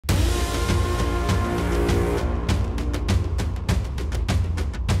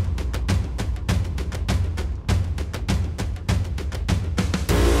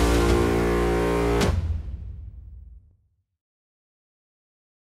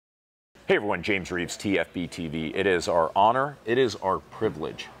Hey everyone, James Reeves, TFBTV. It is our honor, it is our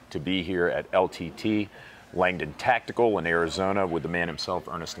privilege to be here at LTT, Langdon Tactical in Arizona with the man himself,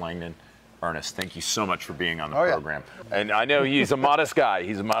 Ernest Langdon. Ernest, thank you so much for being on the program. Yeah. And I know he's a modest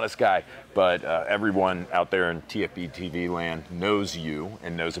guy, but everyone out there in TFBTV land knows you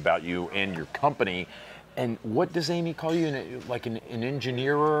and knows about you and your company. And what does Amy call you? Like an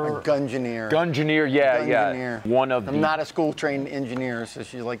engineer? A gungineer. Gungineer, yeah, gungineer. Yeah. I'm not a school-trained engineer, so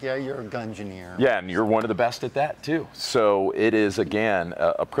she's like, yeah, you're a gungineer. Yeah, and you're one of the best at that, too. So it is, again,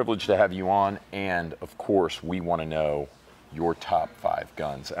 a privilege to have you on. And, of course, we want to know your top 5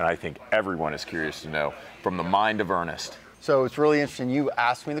 guns. And I think everyone is curious to know from the mind of Ernest. So it's really interesting. You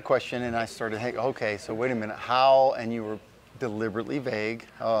asked me the question, and I started, hey, okay, so wait a minute. How? And you were deliberately vague.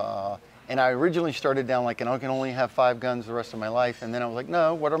 And I originally started down like, I can only have 5 guns the rest of my life. And then I was like,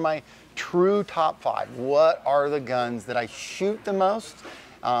 no, what are my true top 5? What are the guns that I shoot the most?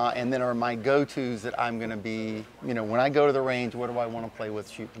 And then are my go-tos that I'm gonna be, you know, when I go to the range, what do I wanna play with,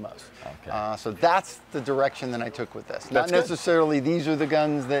 shoot the most? Okay. So that's the direction that I took with this. Not necessarily these are the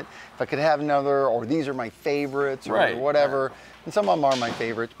guns that, if I could have another, or these are my favorites, or whatever. And some of them are my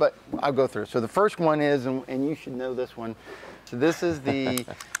favorites, but I'll go through. So the first one is, and you should know this one. So this is the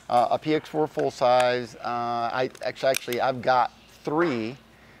a PX4 full size. Actually, I've got 3.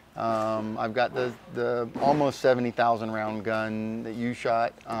 I've got the almost 70,000 round gun that you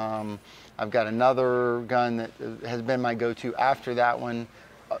shot. I've got another gun that has been my go-to after that one,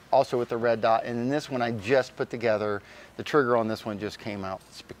 also with the red dot. And then this one I just put together. The trigger on this one just came out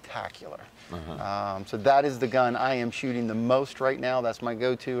spectacular. So that is the gun I am shooting the most right now. That's my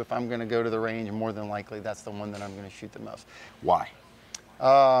go-to. If I'm gonna go to the range, more than likely that's the one that I'm gonna shoot the most. Why?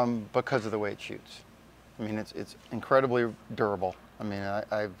 Because of the way it shoots. I mean, it's incredibly durable. I mean,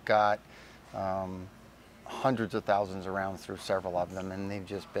 I've got hundreds of thousands of rounds through several of them, and they've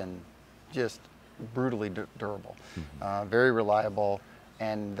just been brutally durable. Very reliable,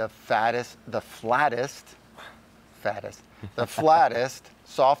 and the flattest,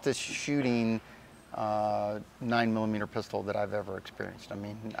 softest shooting 9mm pistol that I've ever experienced. I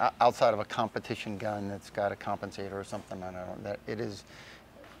mean, outside of a competition gun that's got a compensator or something, I don't know,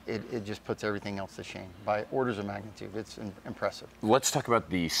 it just puts everything else to shame by orders of magnitude. It's impressive. Let's talk about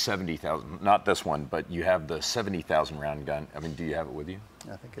the 70,000, not this one, but you have the 70,000 round gun. I mean, do you have it with you?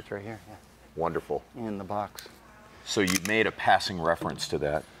 I think it's right here, yeah. Wonderful. In the box. So you made a passing reference to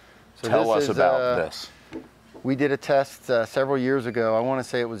that. So tell us about this. We did a test several years ago. I want to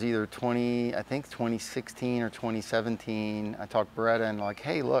say it was either 2016 or 2017. I talked to Beretta and like,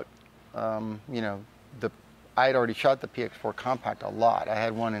 hey, look, you know, I had already shot the PX4 compact a lot. I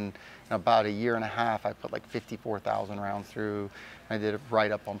had one in about a year and a half. I put like 54,000 rounds through. I did a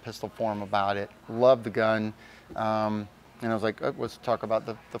write-up on Pistol Forum about it. Loved the gun. And I was like, let's talk about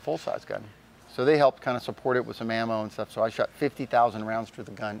the full-size gun. So they helped kind of support it with some ammo and stuff. So I shot 50,000 rounds through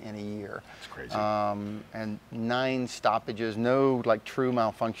the gun in a year. That's crazy. And 9 stoppages, no like true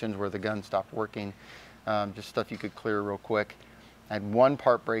malfunctions where the gun stopped working. Just stuff you could clear real quick. I had 1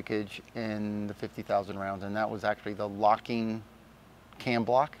 part breakage in the 50,000 rounds, and that was actually the locking cam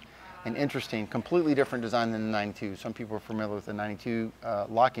block. And interesting, completely different design than the 92. Some people are familiar with the 92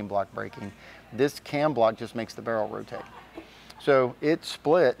 locking block breaking. This cam block just makes the barrel rotate. So it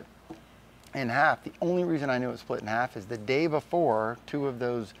split in half. The only reason I knew it split in half is the day before, 2 of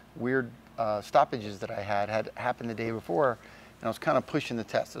those weird stoppages that I had happened the day before, and I was kind of pushing the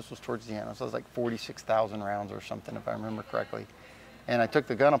test. This was towards the end. So it was like 46,000 rounds or something, if I remember correctly. And I took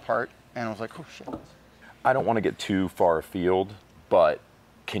the gun apart, and I was like, oh, shit. I don't want to get too far afield, but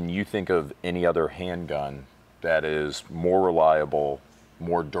can you think of any other handgun that is more reliable,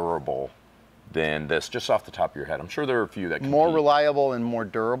 more durable than this, just off the top of your head? I'm sure there are a few that compete. More reliable and more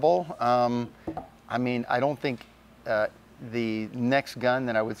durable. I mean, I don't think the next gun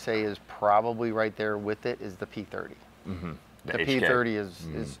that I would say is probably right there with it is the P30. The P30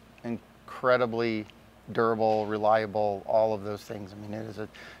 is incredibly durable, reliable, all of those things. I mean, it is a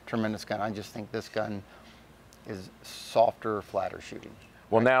tremendous gun. I just think this gun is softer, flatter shooting.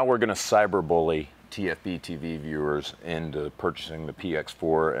 Well, now we're going to cyberbully TFBTV viewers into purchasing the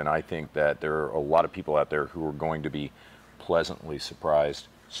PX4, and I think that there are a lot of people out there who are going to be pleasantly surprised.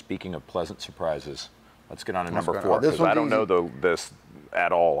 Speaking of pleasant surprises, let's get on to number 4, because I don't know this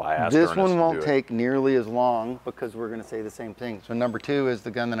at all. I asked Ernest one won't take nearly as long because we're going to say the same thing. So number 2 is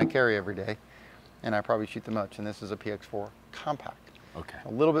the gun that I carry every day, and I probably shoot the most, and this is a PX4 compact. Okay.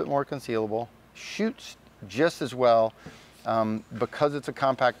 A little bit more concealable, shoots just as well because it's a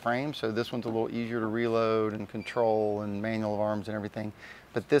compact frame, so this one's a little easier to reload and control and manual of arms and everything,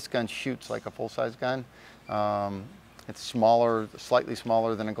 but this gun shoots like a full-size gun. It's smaller, slightly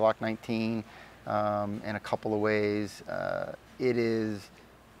smaller than a Glock 19 in a couple of ways. It is,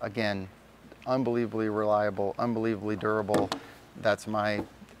 again, unbelievably reliable, unbelievably durable.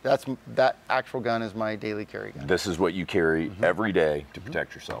 That actual gun is my daily carry gun. This is what you carry every day to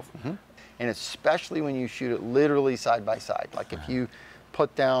protect yourself. And especially when you shoot it literally side by side. Like if you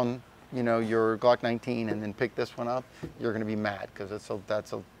put down, you know, your Glock 19 and then pick this one up, you're going to be mad because that's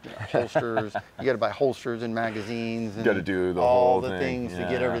holsters. You got to buy holsters and magazines. And got to do the all whole the thing. things to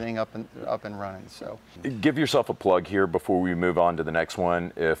get everything up and running. So give yourself a plug here before we move on to the next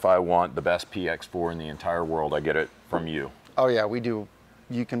one. If I want the best PX4 in the entire world, I get it from you. Oh yeah, we do.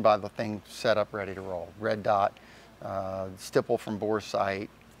 You can buy the thing set up, ready to roll. Red dot, stipple from bore sight,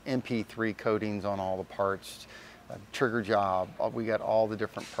 MP3 coatings on all the parts, trigger job. We got all the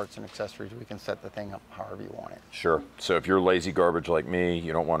different parts and accessories. We can set the thing up however you want it. Sure. So if you're lazy garbage like me,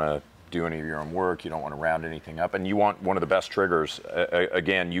 you don't want to do any of your own work, you don't want to round anything up, and you want one of the best triggers,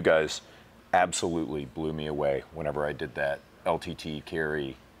 again, you guys absolutely blew me away whenever I did that LTT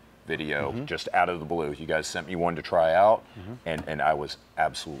carry video, just out of the blue. You guys sent me one to try out, and I was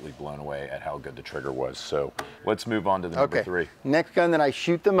absolutely blown away at how good the trigger was. So let's move on to the number 3. Next gun that I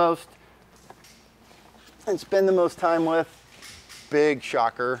shoot the most and spend the most time with, big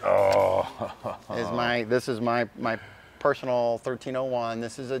shocker, this is my personal 1301.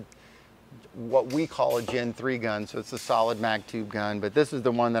 This is what we call a Gen 3 gun, so it's a solid mag tube gun, but this is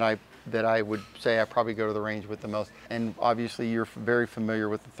the one that I would say I probably go to the range with the most. And obviously you're very familiar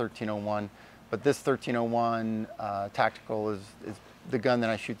with the 1301, but this 1301 tactical is the gun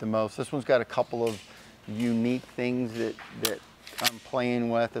that I shoot the most. This one's got a couple of unique things that I'm playing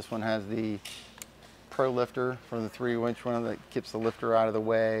with. This one has the Pro lifter for the 3-inch one that keeps the lifter out of the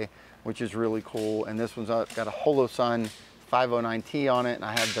way, which is really cool. And this one's got a Holosun 509T on it, and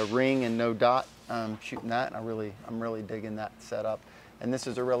I have the ring and no dot shooting that, and I'm really digging that setup. And this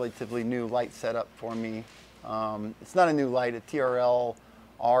is a relatively new light setup for me. It's not a new light, a TRL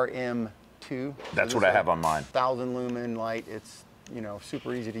RM2. That's what I have on mine. 1,000 lumen light. It's, you know,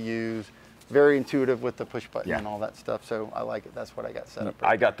 super easy to use, very intuitive with the push button and all that stuff. So I like it. That's what I got set up.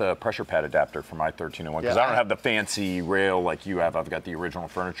 I got the pressure pad adapter for my 1301 because I don't have the fancy rail like you have. I've got the original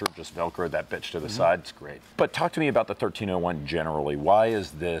furniture, just Velcro that bitch to the side. It's great. But talk to me about the 1301 generally. Why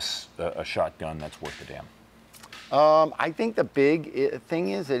is this a shotgun that's worth a damn? I think the big thing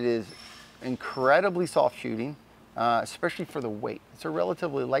is it is incredibly soft shooting, especially for the weight. It's a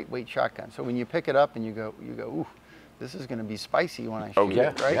relatively lightweight shotgun. So when you pick it up and you go, ooh, this is going to be spicy when I shoot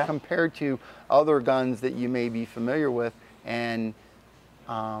it, right? Compared to other guns that you may be familiar with, and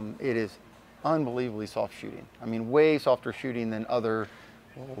it is unbelievably soft shooting. I mean, way softer shooting than other,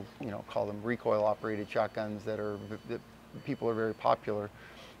 we'll, call them recoil-operated shotguns that people are very popular.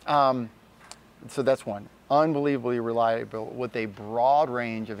 So that's one. Unbelievably reliable with a broad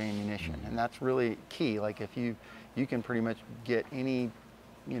range of ammunition, and that's really key. Like if you can pretty much get any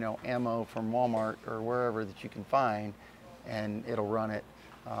ammo from Walmart or wherever that you can find, and it'll run it.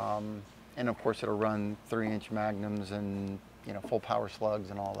 And of course it'll run 3-inch magnums and full power slugs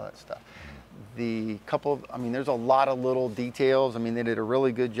and all that stuff. There's a lot of little details. I mean, they did a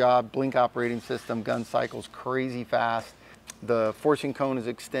really good job. Blink operating system, gun cycles crazy fast. The forcing cone is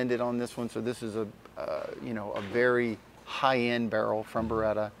extended on this one, so this is a very high-end barrel from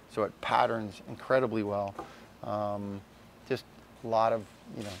Beretta, so it patterns incredibly well. Just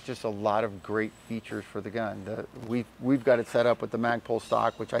a lot of great features for the gun. We've got it set up with the Magpul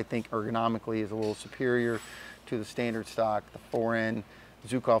stock, which I think ergonomically is a little superior to the standard stock. The 4N,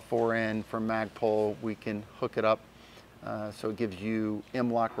 Zukov 4N from Magpul, we can hook it up so it gives you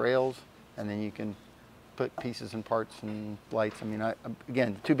M-lock rails, and then you can put pieces and parts and lights. I mean,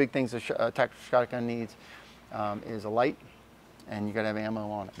 again, the two big things a tactical shotgun needs is a light, and you got to have ammo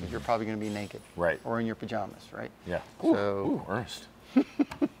on it because you're probably going to be naked, right, or in your pajamas, right? Yeah. So, Ernest,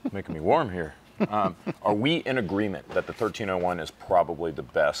 making me warm here. Are we in agreement that the 1301 is probably the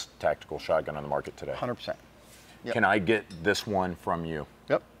best tactical shotgun on the market today? 100%. Yep. Can I get this one from you?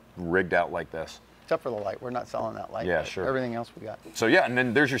 Yep. Rigged out like this? Except for the light. We're not selling that light. Yeah, sure. Everything else we got. So yeah, and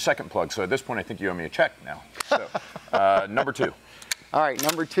then there's your second plug. So at this point, I think you owe me a check now. So number 2. All right,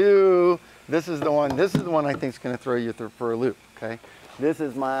 number 2. This is the one. This is the one I think is going to throw you for a loop. Okay. This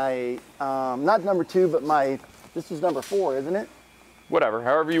is my not number 2, but this is number 4, isn't it? Whatever.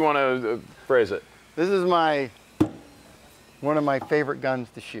 However you want to phrase it. This is one of my favorite guns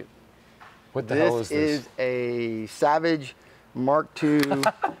to shoot. What the hell is this? This is a Savage Mark II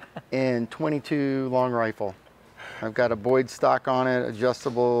and 22 long rifle. I've got a Boyd stock on it,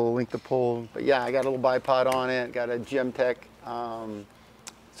 adjustable length of pull. But yeah, I got a little bipod on it, got a Gemtech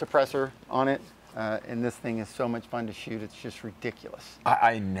suppressor on it. And this thing is so much fun to shoot. It's just ridiculous.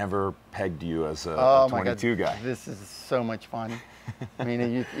 I never pegged you as a 22 guy. This is so much fun. I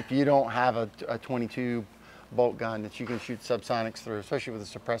mean, if you don't have a 22 bolt gun that you can shoot subsonics through, especially with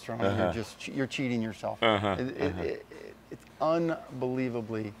a suppressor on it, you're cheating yourself. It's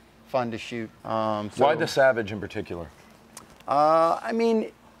unbelievably fun to shoot. Why the Savage in particular? I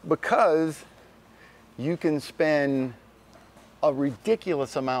mean, because you can spend a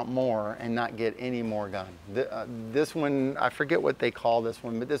ridiculous amount more and not get any more gun. This one, I forget what they call this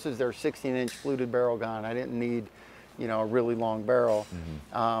one, but this is their 16-inch fluted barrel gun. I didn't need, you know, a really long barrel.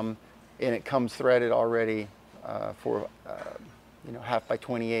 And it comes threaded already for, you know, 1/2 by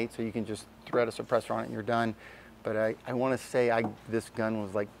 28, so you can just thread a suppressor on it and you're done. But I want to say this gun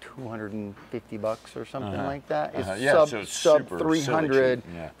was like $250 or something like that. It's sub 300.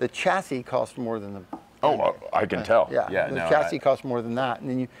 Yeah. The chassis cost more than the. Oh, I can tell. Yeah, the chassis costs more than that, and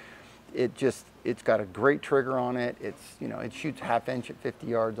then it's got a great trigger on it. You know, it shoots 1/2 inch at 50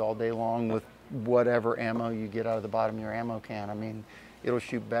 yards all day long with whatever ammo you get out of the bottom of your ammo can. I mean, it'll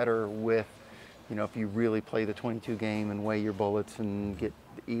shoot better with, you know, if you really play the 22 game and weigh your bullets and get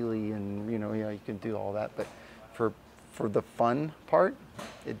the Ely and, you know, yeah, you can do all that. But for the fun part,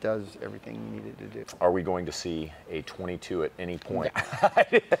 it does everything you need it to do. Are we going to see a 22 at any point?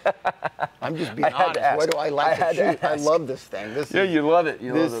 I'm just being honest. Why do I like to shoot? I love this thing. Yeah, you love it.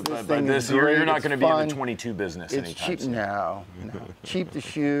 You love it. But you're not going to be in the 22 business anytime soon. It's cheap. No. Cheap to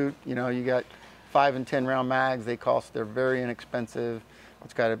shoot. You know, you got 5 and 10 round mags. They're very inexpensive.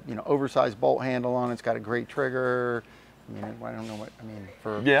 It's got a, you know, oversized bolt handle on it. It's got a great trigger. I mean, I don't know what, I mean,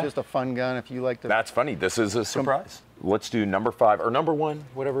 for just a fun gun, if you like to. That's funny. This is a surprise. Let's do number 5 or number 1,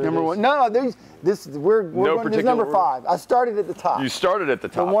 whatever number it is. One. No, we're going to number 5. I started at the top. You started at the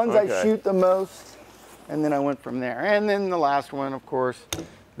top. The ones I shoot the most, and then I went from there. And then the last one, of course,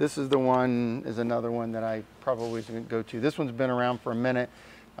 this is another one that I probably going to go to. This one's been around for a minute.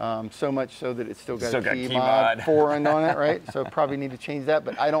 So much so that it's still got a key mod 4 end on it, right? So probably need to change that,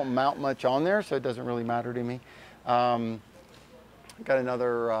 but I don't mount much on there, so it doesn't really matter to me. Got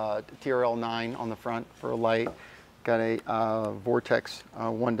another TRL 9 on the front for a light. Got a Vortex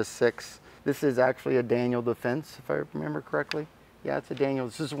 1-6. This is actually a Daniel Defense, if I remember correctly. Yeah, it's a Daniel.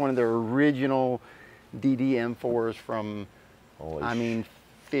 This is one of their original DD M4s from, I mean,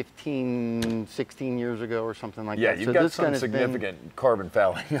 15, 16 years ago or something like that. Yeah, you've got some significant carbon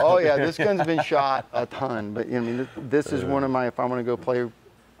fouling. Oh yeah, this gun's been shot a ton, but I mean, this is one of my, if I want to go play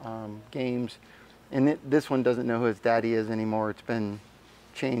games, and this one doesn't know who its daddy is anymore. It's been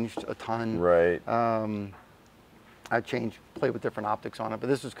changed a ton. Right. I played with different optics on it, but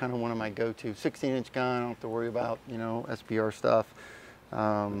this is kind of one of my go-to. 16-inch gun, I don't have to worry about, you know, SPR stuff.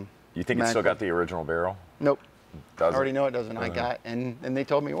 You think it's still got the original barrel? Nope. Doesn't? I already know it doesn't. I got, and they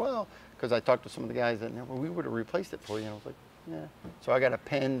told me, well, because I talked to some of the guys that, well, we would have replaced it for you. And I was like, yeah. So I got a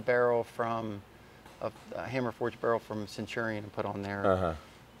pen barrel from, a hammer forged barrel from Centurion and put on there.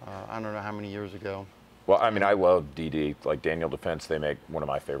 I don't know how many years ago. Well, I mean, I love DD, like Daniel Defense. They make one of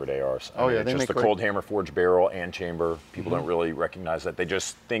my favorite ARs. I mean, yeah, they just the cold hammer forged barrel and chamber. People don't really recognize that. They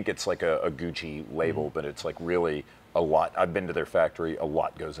just think it's like a Gucci label, but it's like really a lot. I've been to their factory. A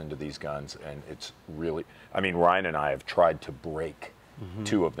lot goes into these guns, and it's really. I mean, Ryan and I have tried to break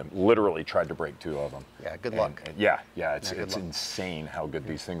 2 of them. Literally tried to break 2 of them. Yeah, good luck. And yeah, it's insane how good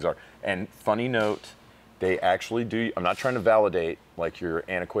these things are. And funny note. They actually do, I'm not trying to validate like your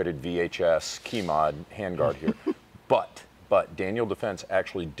antiquated VHS key mod handguard here, but Daniel Defense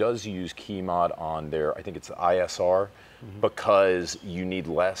actually does use key mod on their, I think it's the ISR, because you need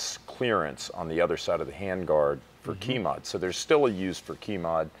less clearance on the other side of the handguard for key mod. So there's still a use for key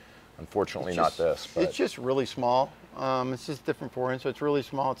mod, unfortunately not this. But. It's just really small. It's just different 4-inch, so it's really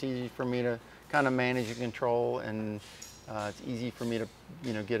small. It's easy for me to kind of manage and control, and it's easy for me to,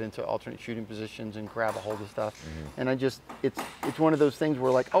 you know, get into alternate shooting positions and grab a hold of stuff. And it's one of those things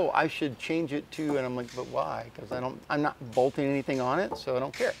where like, oh, I should change it to, and I'm like, but why? Because I'm not bolting anything on it, so I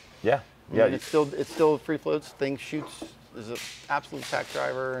don't care. Yeah, yeah. It's still free floats. Thing shoots is an absolute tack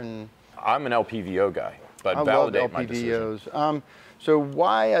driver, and I'm an LPVO guy, but I validate love LPVOs. my decision. So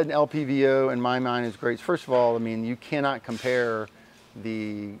why an LPVO in my mind is great? First of all, I mean, you cannot compare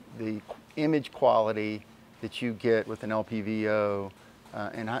the image quality that you get with an LPVO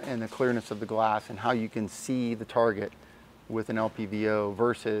and the clearness of the glass and how you can see the target with an LPVO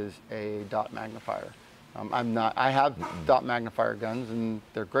versus a dot magnifier. I have dot magnifier guns and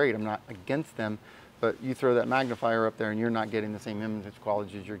they're great. I'm not against them, but you throw that magnifier up there and you're not getting the same image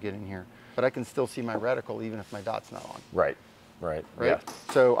quality as you're getting here. But I can still see my reticle even if my dot's not on. Right. Yeah.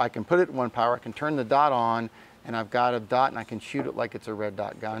 So I can put it at 1 power, I can turn the dot on, and I've got a dot and I can shoot it like it's a red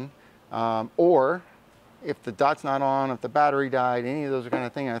dot gun. Or if the dot's not on, if the battery died, any of those kind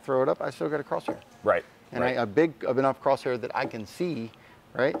of things, I throw it up, I still got a crosshair. Right. And a big enough crosshair that I can see,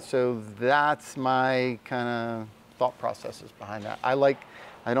 right? So that's my kind of thought processes behind that. I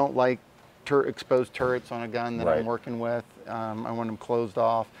don't like exposed turrets on a gun that I'm working with. I want them closed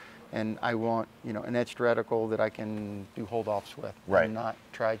off, and I want, you know, an etched reticle that I can do hold-offs with, and not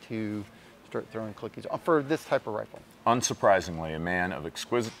try to start throwing clickies for this type of rifle. Unsurprisingly, a man of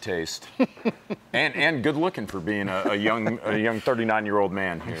exquisite taste and good looking for being a young 39-year-old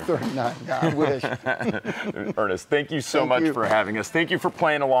man here. 39, I wish. Ernest, thank you so much for having us. Thank you for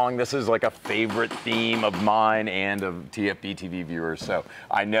playing along. This is like a favorite theme of mine and of TFBTV viewers. So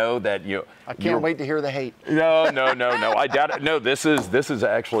I know that you. I can't wait to hear the hate. No. I doubt it. No, this is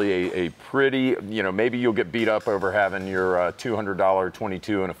actually a pretty. You know, maybe you'll get beat up over having your $200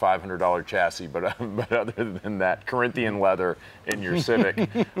 22 and a $500 chassis, but other than that, Corinthian leather in your Civic.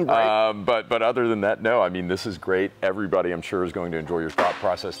 But other than that, no. I mean, this is great. Everybody, I'm sure, is going to enjoy your thought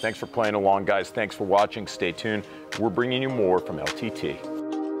process. Thanks for playing along, guys. Thanks for watching. Stay tuned. We're bringing you more from LTT.